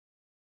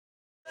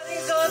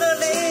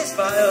change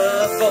my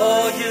love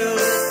for you.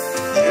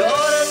 You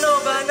ought to know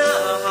by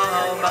now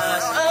how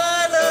much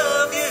I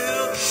love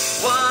you.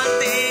 One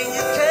thing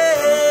you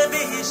can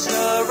be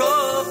sure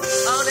of,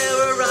 I'll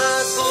never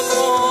ask for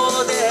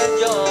more than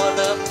your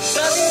love.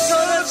 Nothing's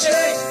gonna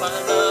change my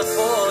love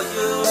for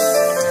you.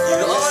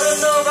 You ought to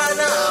know by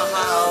now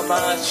how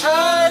much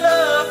I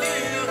love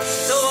you.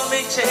 Though I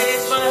may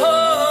change my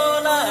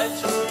whole life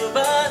through,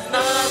 but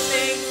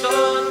nothing's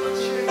gonna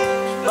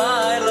change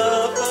my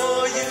love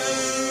for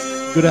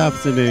you. Good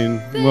afternoon.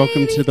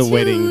 Welcome to the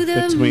wedding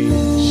between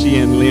Shi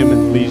En Li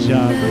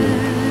Jia,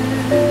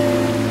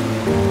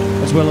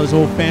 as well as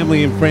all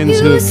family and friends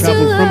who have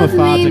travelled from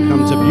afar to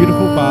come to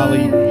beautiful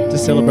Bali to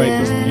celebrate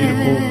this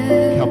beautiful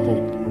couple.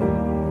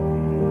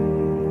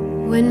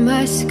 When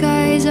my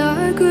skies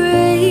are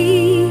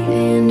grey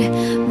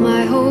and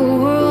my whole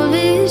world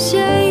is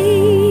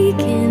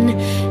shaking,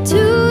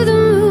 to the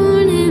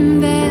moon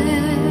and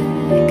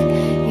back,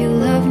 you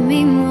love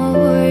me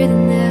more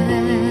than that.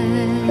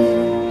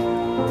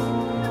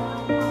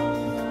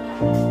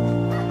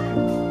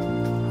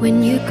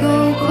 When you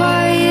go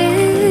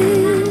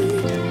quiet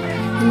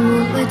and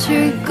won't let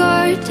your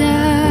guard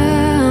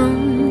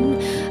down,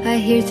 I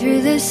hear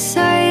through the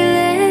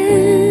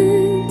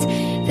silence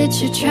that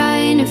you're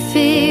trying to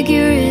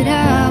figure it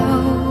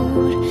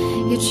out.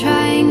 You're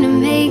trying to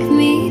make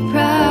me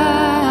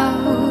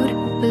proud.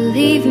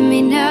 Believe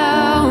me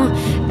now,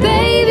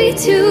 baby,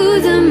 to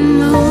the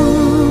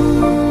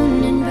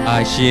moon and back.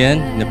 I, Shi En,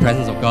 in the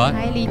presence of God,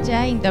 I, Li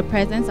Jia, in the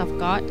presence of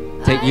God,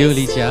 take you,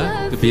 Li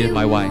Jia, to be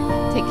my wife,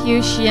 take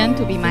you, Shi En,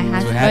 to be my to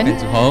have husband, and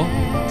to hold,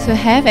 to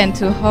have and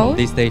to hold,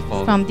 from this day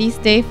forward, from this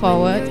day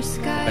forward,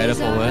 better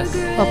for worse,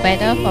 for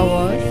better, for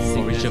worse,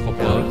 for richer, for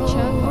poor,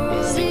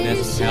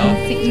 sickness, in health,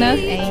 sickness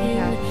and in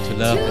health, to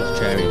love and to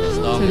cherish, as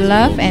long to as we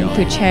love both and shall.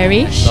 to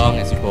cherish, As long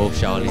as we both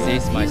shall live.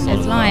 This is my solemn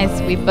as long vow.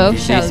 as we both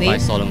This shall is my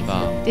live. solemn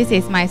vow. This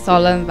is my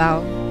solemn vow.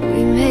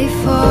 We may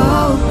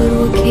fall, but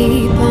we'll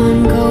keep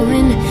on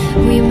going.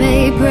 We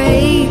may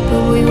break,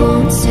 but we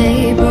won't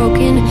stay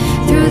broken.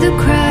 Through the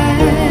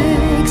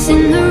cracks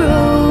in the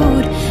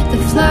road, the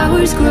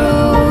flowers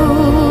grow.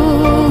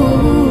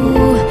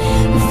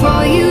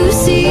 Before you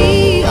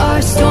see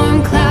our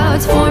storm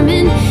clouds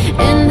forming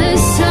and the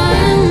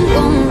sun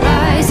won't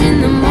rise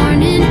in the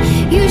morning,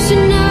 you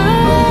should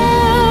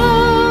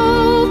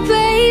know,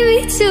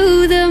 baby,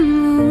 to the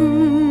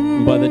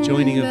moon. By the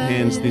joining of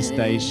hands this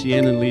day, Shi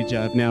En and Li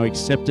Jia have now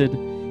accepted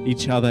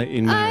each other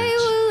in marriage.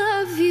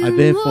 I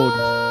therefore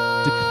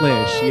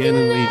declare Shi En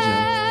and Li Jia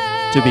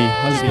to be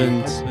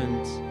husband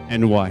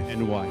and wife.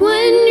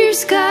 When your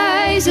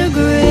skies are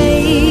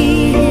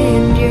gray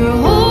and your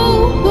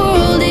whole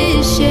world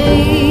is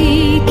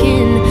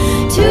shaking,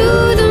 to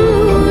the